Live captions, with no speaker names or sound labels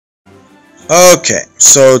Okay,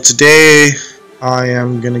 so today I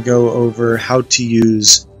am going to go over how to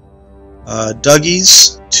use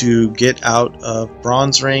Dougies to get out of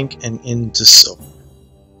bronze rank and into silver.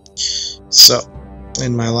 So,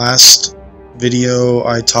 in my last video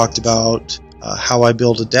I talked about how I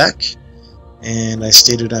build a deck, and I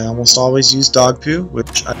stated I almost always use dog poo,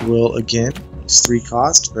 which I will again. It's 3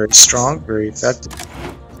 cost, very strong, very effective.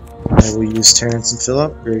 I will use Terrence and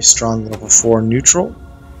Phillip, very strong level 4 neutral.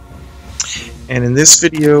 And in this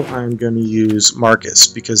video, I'm going to use Marcus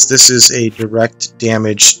because this is a direct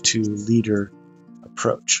damage to leader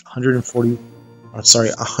approach.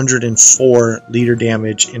 104 leader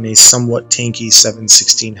damage in a somewhat tanky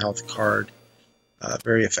 716 health card.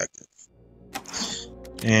 Very effective.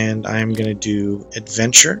 And I'm going to do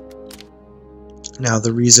Adventure. Now,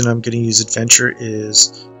 the reason I'm going to use Adventure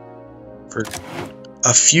is for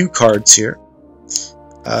a few cards here.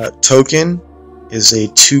 Token is a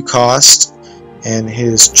 2 cost. And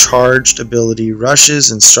his charged ability rushes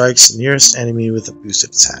and strikes the nearest enemy with a boosted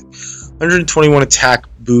attack. 121 attack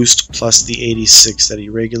boost plus the 86 that he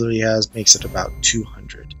regularly has makes it about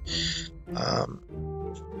 200.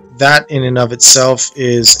 That in and of itself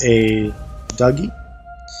is a Dougie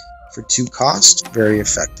for 2 cost, very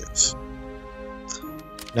effective.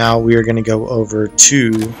 Now we are going to go over to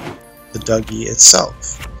the Dougie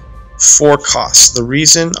itself. 4 costs. The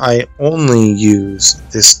reason I only use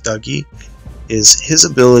this Dougie is his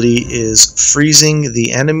ability is freezing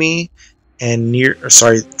the enemy and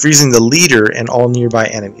freezing the leader and all nearby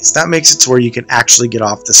enemies. That makes it to where you can actually get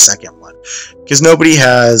off the second one, because nobody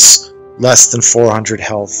has less than 400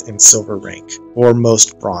 health in silver rank, or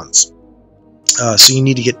most bronze. So you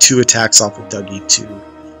need to get 2 attacks off of Dougie to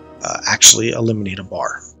actually eliminate a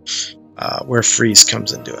bar, where freeze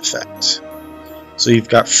comes into effect. So you've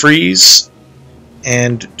got freeze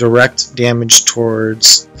and direct damage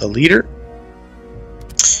towards the leader.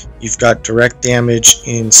 You've got direct damage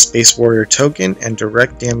in Space Warrior Token and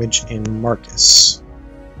direct damage in Marcus.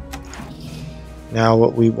 Now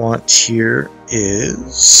what we want here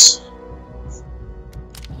is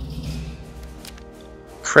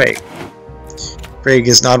Craig. Craig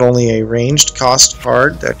is not only a ranged cost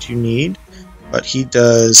card that you need, but he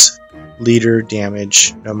does leader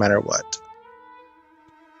damage no matter what.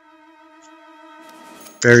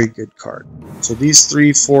 Very good card. So these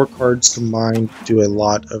 4 cards combined do a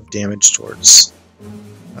lot of damage towards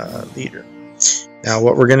leader. Now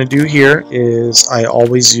what we're going to do here is I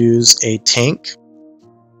always use a tank.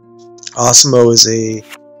 Osmo is a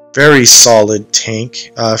very solid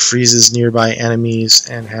tank, freezes nearby enemies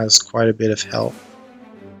and has quite a bit of health.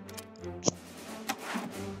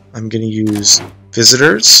 I'm going to use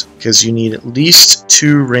visitors because you need at least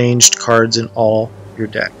 2 ranged cards in all your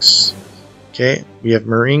decks. Okay, we have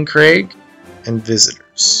Marine Craig and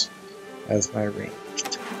Visitors as my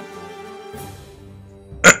ranged.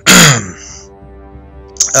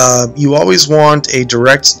 You always want a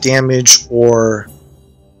direct damage or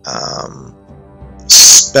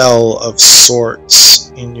spell of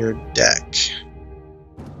sorts in your deck.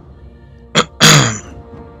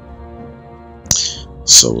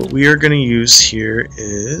 So what we are going to use here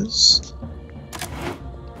is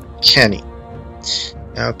Kenny.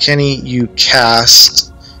 Now, Kenny, you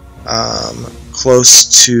cast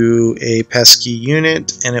close to a pesky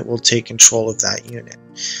unit, and it will take control of that unit.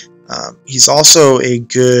 He's also a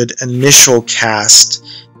good initial cast.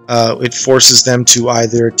 It forces them to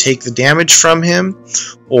either take the damage from him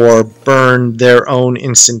or burn their own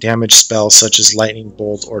instant damage spell, such as Lightning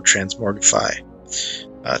Bolt or Transmogrify,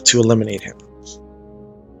 to eliminate him.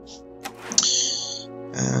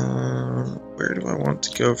 Where do I want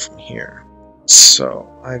to go from here? So,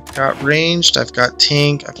 I've got ranged, I've got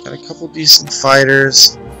tank, I've got a couple decent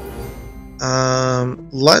fighters.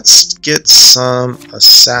 Let's get some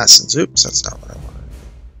assassins. Oops, that's not what I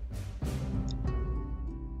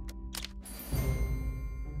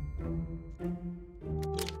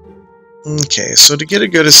wanted. Okay, so to get a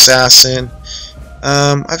good assassin,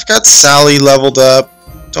 I've got Sally leveled up.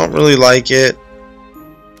 Don't really like it.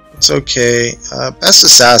 It's okay. Best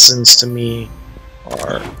assassins to me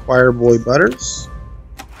are Choir Boy Butters,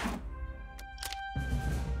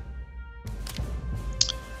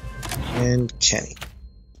 and Kenny.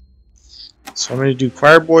 So I'm going to do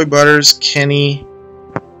Choir Boy Butters, Kenny,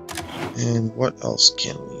 and what else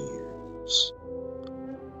can we use?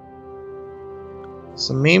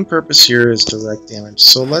 So the main purpose here is direct damage.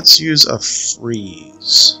 So let's use a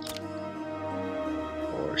freeze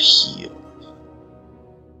or heal.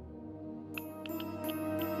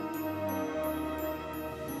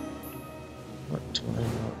 What do I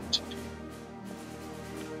want to do?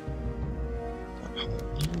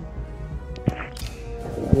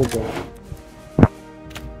 we'll go.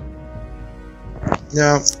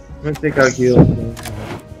 Now, I'm gonna take out heal.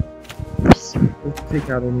 Let's take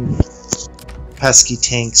out any pesky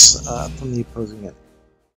tanks from the opposing end.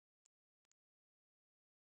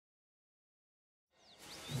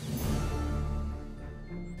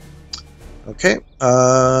 Okay,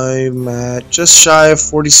 I'm at just shy of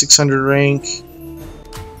 4600 rank.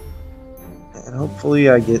 And hopefully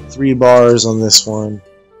I get 3 bars on this one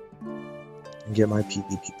and get my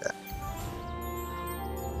PvP back.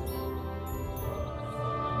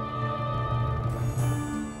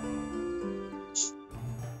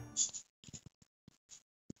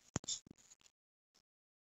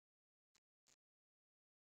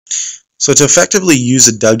 So to effectively use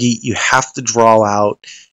a Dougie, you have to draw out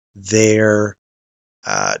their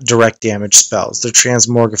direct damage spells, their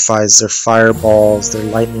transmogrifies, their fireballs, their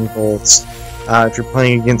lightning bolts. If you're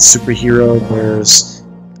playing against superhero, there's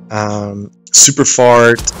super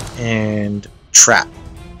fart and trap.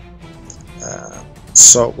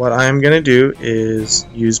 So what I'm gonna do is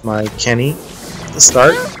use my Kenny to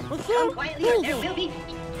start.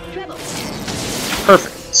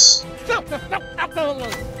 Perfect.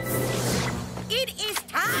 It is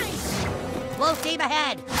time. Full steam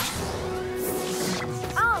ahead.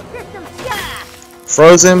 All systems go.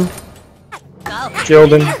 Froze him.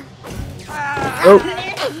 Killed him. Nope.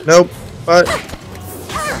 Nope. But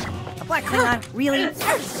Black Klingon, really?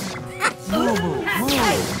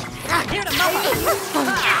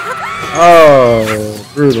 oh,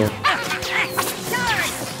 brutal.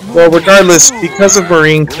 Well, regardless, because of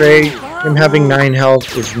Marine Craig, him having 9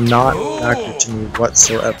 health is not a factor to me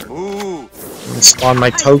whatsoever. I'm gonna spawn my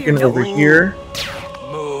token over here.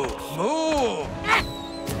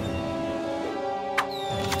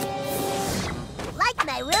 Like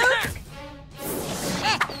my roots?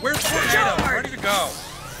 Where's Tornado? Ready to go.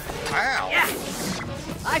 Wow.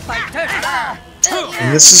 I fight Turtle.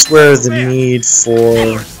 And this is where the need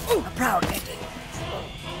for Proud.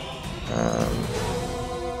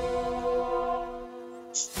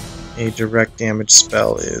 a direct damage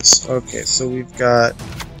spell is. Okay, so we've got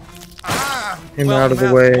him Well, out of the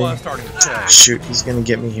map way. was starting to change. Shoot, he's gonna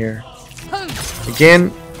get me here.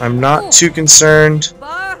 Again, I'm not too concerned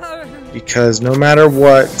because no matter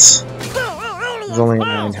what, he's only at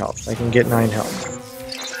 9 health. I can get 9 health.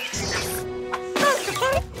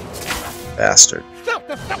 Bastard.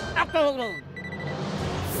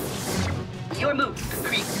 Your move,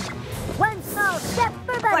 creep. One small step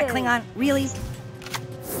for Black Klingon, really?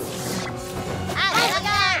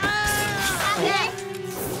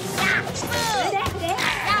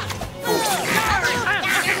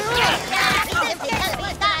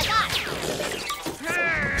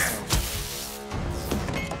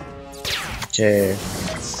 Okay.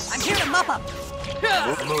 I'm here to mop up.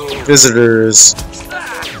 Visitors.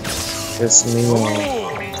 It's me.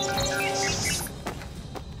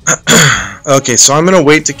 Okay, so I'm gonna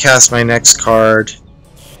wait to cast my next card.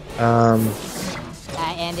 Okay.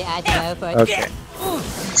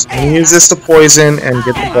 So I'm gonna use this to poison and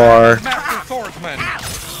get the bar. Master Swordsman.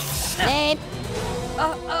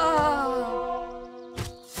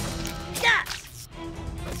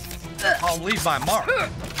 I'll leave my mark.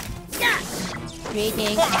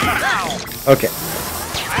 Greetings. Okay.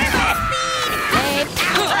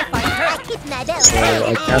 So So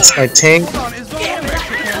I cast my tank. Hold on, is the limit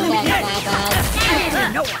chicken?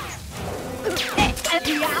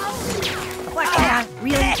 Black Klingon,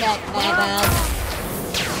 really?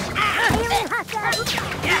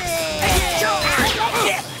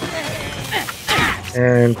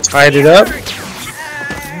 And tied it up.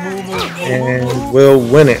 And we'll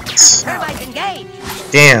win it. Everybody's engaged.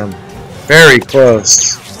 Damn. Very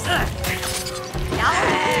close.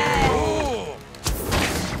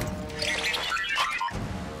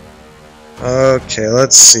 Okay,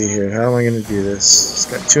 let's see here. How am I going to do this? It's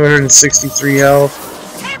got 263 health.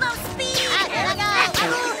 Turbo speed.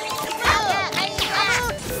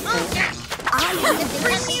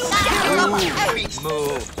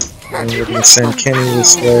 And we're going to send Kenny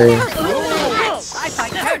this way.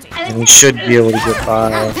 And he should be able to get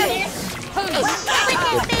by.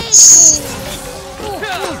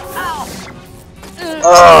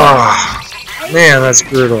 Oh, man, that's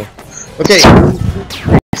brutal. Okay, I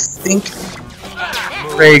think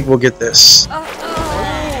Craig will get this. How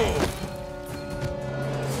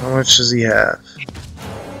much does he have?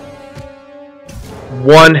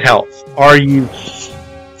 1 health. Are you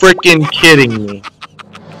freaking kidding me?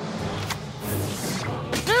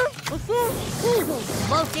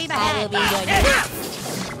 Full steam ahead.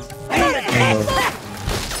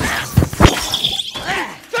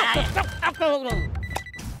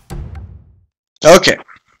 Okay,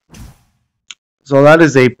 So that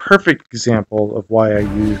is a perfect example of why I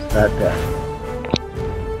used that deck.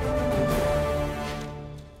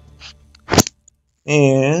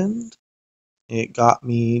 And it got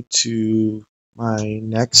me to my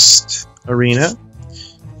next arena.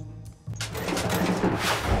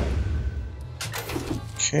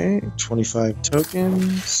 Okay, 25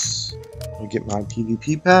 tokens. I'll get my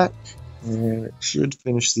PvP pack, and it should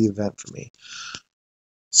finish the event for me.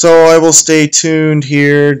 So I will stay tuned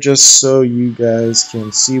here just so you guys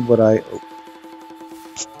can see what I open.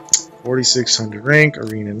 4600 rank,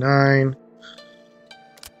 Arena 9.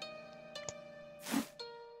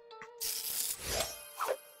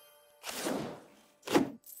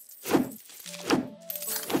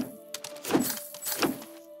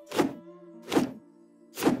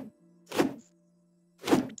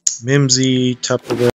 Mimsy, Tupperware.